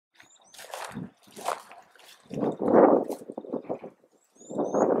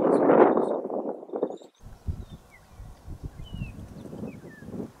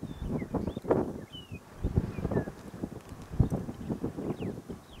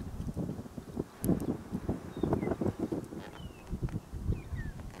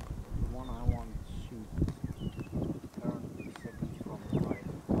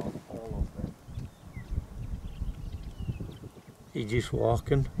He's just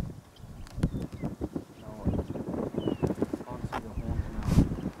walking.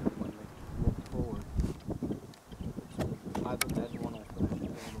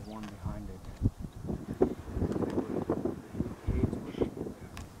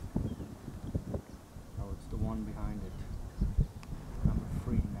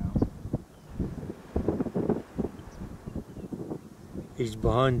 He's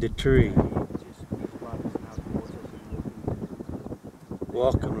behind the tree.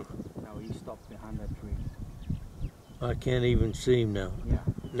 Walking. No, he stopped behind that tree. I can't even see him now. Yeah.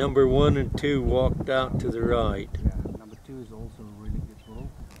 Number 1 and 2 walked out to the right. Yeah. Number 2 is also a really good bull.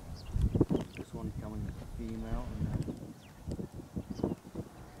 This one coming with a female,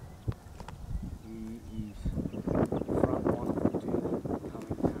 and he's front one of the 2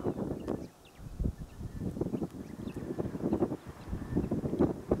 coming down.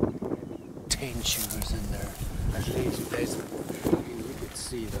 10 shooters in there. At least there's, you could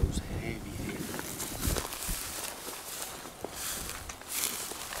see those heavy hitters.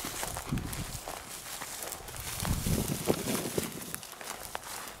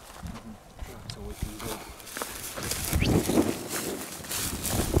 So we can go.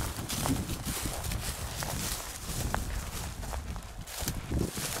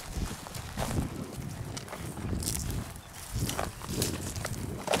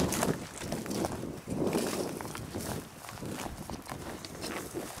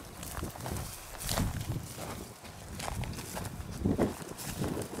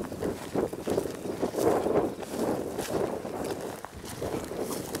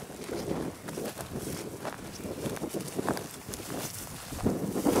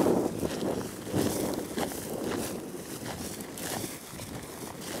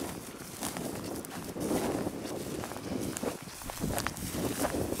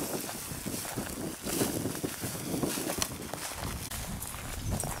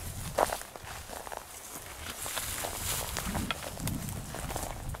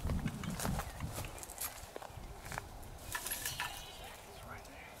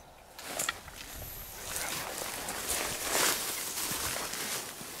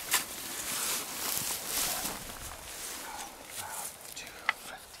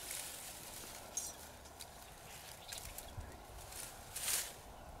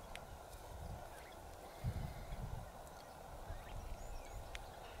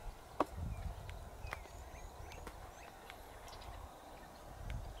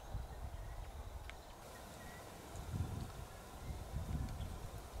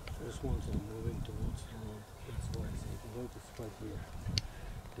 This one's moving towards the road. That's why I say the road is right here.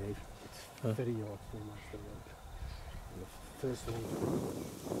 Dave, it's 30 yards from us, the road. And the first one.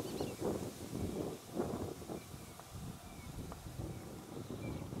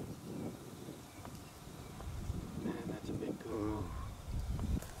 Man, that's a big girl.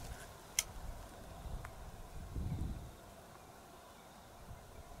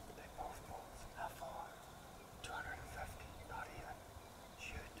 They both moved. How far? 250, not even.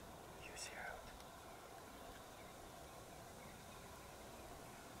 Shoot, you zeroed.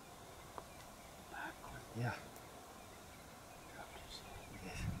 Back one? Yeah.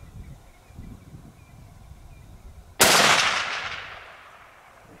 Yes.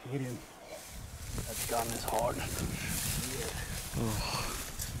 I hit him. That gun is hard. Yeah. Oh.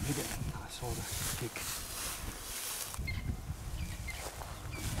 Hit him. I saw the kick.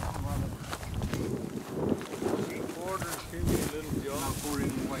 Give me a little job. Now pour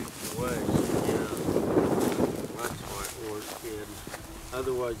him away. Away. Yeah. That's why it works, kid.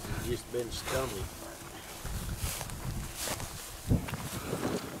 Otherwise, it's just been stomach.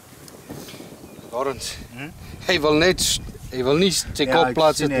 Lawrence, hij wil niet zijn kop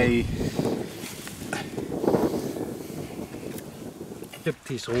plaatsen. Hij tipped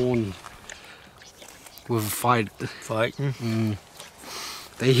his horn with a Fighting?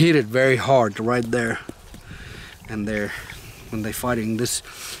 They hit it very hard right there and there when they're fighting. This,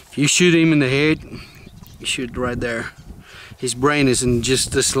 if you shoot him in the head, you shoot right there. His brain is in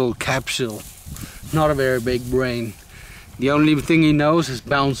just this little capsule, not a very big brain. The only thing he knows is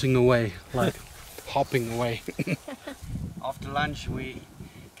bouncing away, like hopping away. After lunch we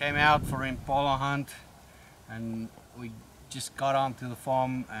came out for Impala hunt, and we just got onto the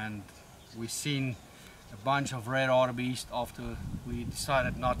farm and we seen a bunch of red Hartebeest. After we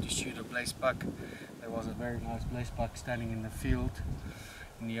decided not to shoot a blaze buck, there was a very nice blaze buck standing in the field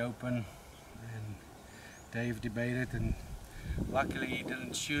in the open, and Dave debated, and luckily he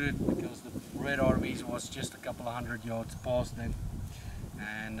didn't shoot it because the red Hartebeest was just a couple of 100 yards past them,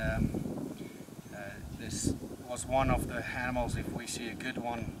 and this was one of the animals. If we see a good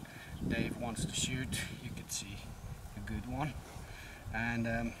one Dave wants to shoot, you could see a good one.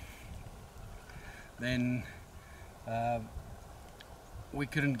 and then we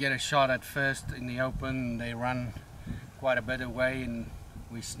couldn't get a shot at first in the open. They run quite a bit away and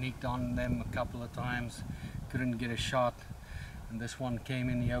we sneaked on them a couple of times, couldn't get a shot, and this one came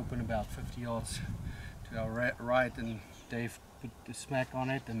in the open about 50 yards to our right, and Dave put the smack on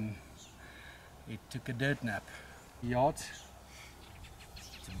it and it took a dirt nap. Yards.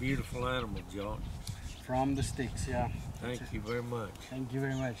 It's a beautiful animal, John. From the sticks, yeah. Thank you very much. Thank you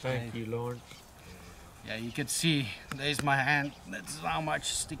very much. Thank Dave. you, Lawrence. Yeah, you could see, there's my hand, that's how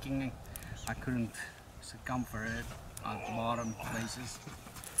much sticking. I couldn't succumb for it at the bottom places.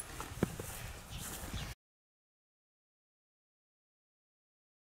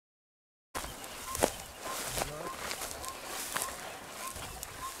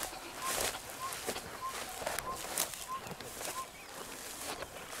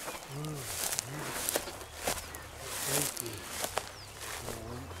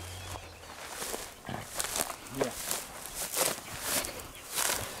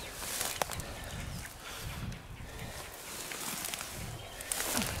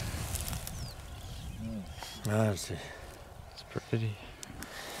 That's it's pretty.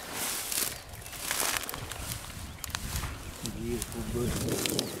 Beautiful bush.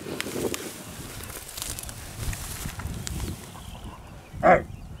 Oh,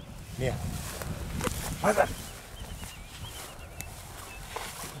 yeah. What's that?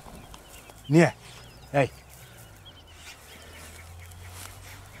 Yeah. Hey.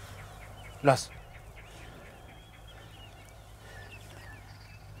 Los.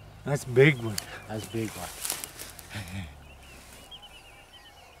 That's a big one. That's a big one.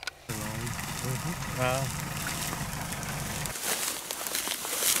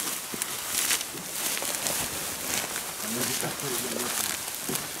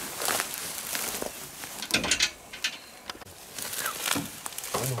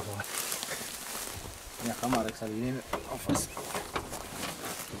 Ja, ga maar, ik zal die nemen alvast.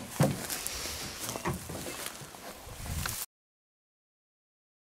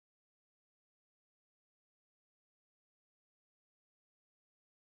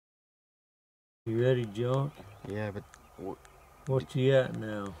 You ready, John? Yeah, but What's he at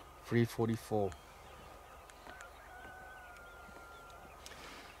now? 344.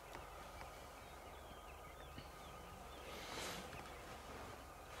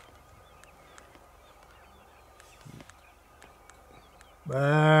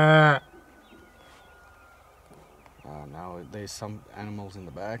 Bah, Now there's some animals in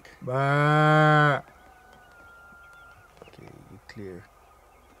the back. bah. Okay, you clear.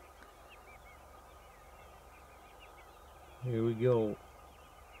 Here we go.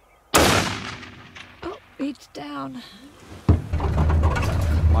 Oh, reach down.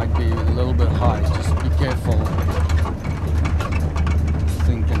 Might be a little bit high, just be careful. This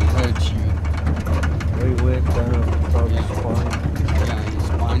thing can hurt you. We went down probably spine. Yeah, you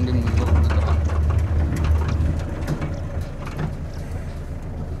spined him a little bit up.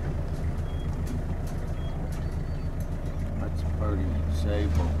 That's pretty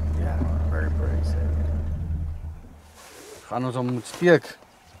sable. Yeah, very safe. Gaan ons hom moet steek.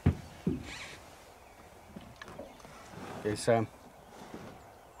 Okay, Sam.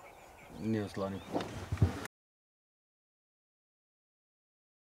 Nee, ons laat nie.